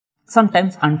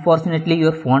Sometimes unfortunately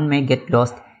your phone may get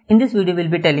lost. In this video we'll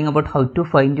be telling about how to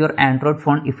find your Android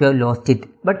phone if you have lost it.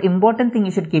 But important thing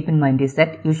you should keep in mind is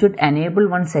that you should enable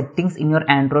one settings in your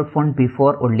Android phone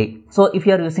before only. So if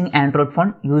you are using Android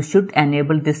phone, you should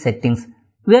enable these settings.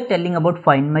 We are telling about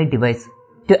Find My Device.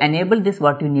 To enable this,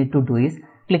 what you need to do is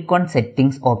click on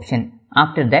Settings option.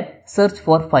 After that, search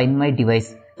for Find My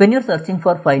Device. When you're searching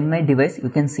for Find My Device, you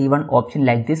can see one option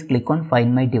like this. Click on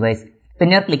Find My Device. When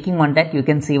you're clicking on that, you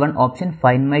can see one option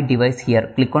Find My Device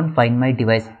here. Click on Find My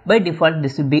Device. By default,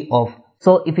 this will be off.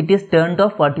 So if it is turned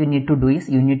off, what you need to do is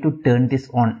you need to turn this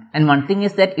on. And one thing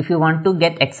is that if you want to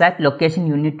get exact location,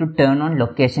 you need to turn on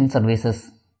location services.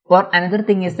 Or another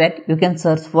thing is that you can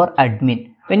search for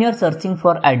admin. When you are searching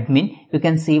for admin, you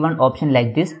can see one option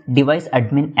like this, Device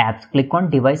Admin Apps. Click on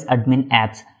Device Admin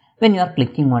Apps. When you are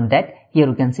clicking on that, here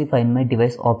you can see Find My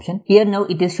Device option. Here now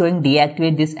it is showing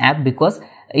deactivate this app because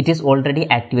it is already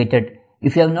activated.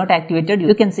 If you have not activated,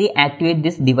 you can see activate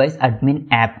this Device Admin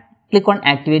App. Click on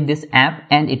activate this app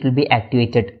and it will be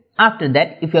activated. After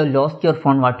that, if you have lost your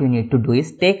phone, what you need to do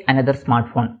is take another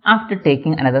smartphone. After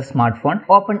taking another smartphone,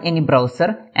 open any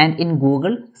browser and in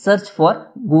Google, search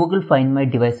for Google Find My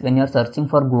Device. When you are searching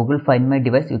for Google Find My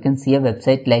Device, you can see a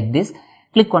website like this.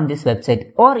 Click on this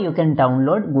website or you can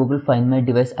download Google Find My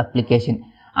Device application.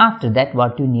 After that,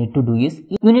 what you need to do is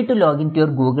you need to log into your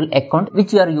Google account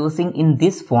which you are using in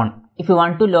this phone. If you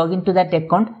want to log into that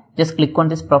account, just click on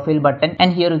this profile button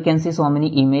and here you can see so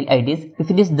many email IDs.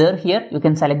 If it is there here, you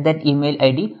can select that email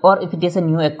ID, or if it is a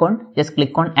new account, just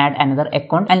click on add another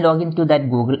account and log into that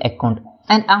Google account.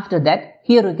 And after that,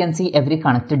 here you can see every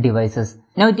connected devices.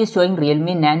 Now it is showing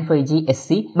Realme 9 5G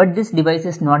SC, but this device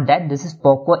is not that. This is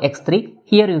Poco X3.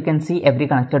 Here you can see every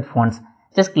connected phones.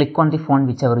 Just click on the phone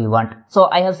whichever you want. So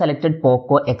I have selected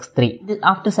Poco X3.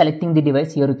 After selecting the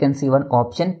device, here you can see one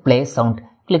option Play Sound.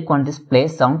 Click on this Play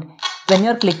Sound. When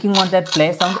you are clicking on that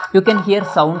Play Sound, you can hear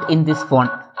sound in this phone.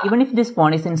 Even if this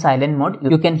phone is in silent mode,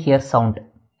 you can hear sound.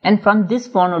 And from this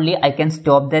phone only I can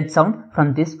stop that sound.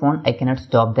 From this phone I cannot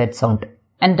stop that sound.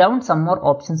 And down some more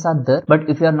options are there, but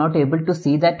if you are not able to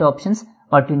see that options,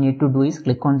 what you need to do is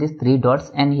click on these three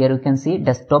dots and here you can see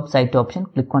desktop site option.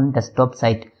 Click on desktop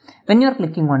site. When you are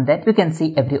clicking on that, you can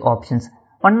see every options.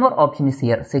 One more option is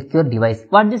here, secure device.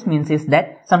 What this means is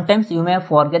that sometimes you may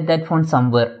forget that phone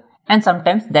somewhere and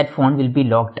sometimes that phone will be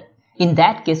locked. In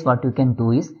that case, what you can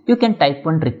do is you can type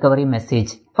one recovery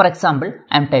message. For example,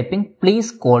 I am typing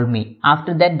please call me.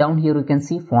 After that, down here you can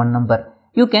see phone number.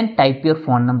 You can type your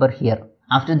phone number here.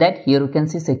 After that, here you can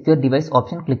see secure device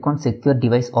option. Click on secure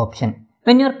device option.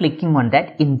 When you are clicking on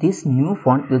that, in this new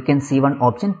phone, you can see one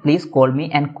option please call me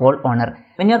and call owner.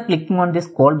 When you are clicking on this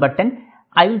call button,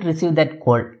 I will receive that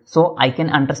call, so I can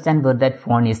understand where that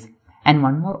phone is. And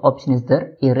one more option is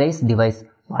there, erase device.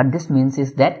 What this means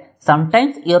is that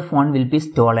sometimes your phone will be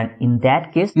stolen. In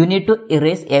that case, you need to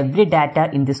erase every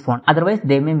data in this phone. Otherwise,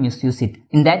 they may misuse it.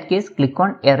 In that case, click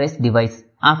on erase device.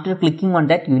 After clicking on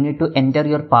that, you need to enter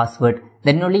your password.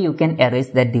 Then only you can erase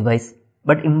that device.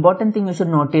 But important thing you should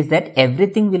notice that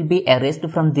everything will be erased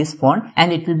from this phone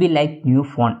and it will be like new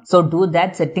phone. So do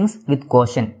that settings with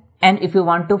caution. And if you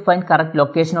want to find correct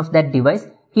location of that device,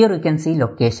 here you can see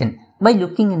location. By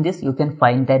looking in this, you can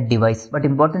find that device. But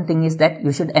important thing is that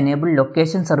you should enable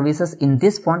location services in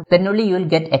this phone. Then only you will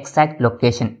get exact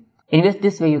location. Anyways,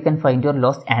 this way you can find your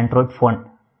lost Android phone.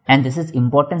 And this is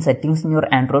important settings in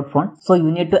your Android phone. So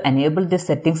you need to enable these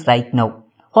settings right now.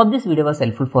 Hope this video was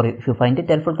helpful for you. If you find it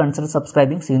helpful, consider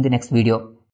subscribing. See you in the next video.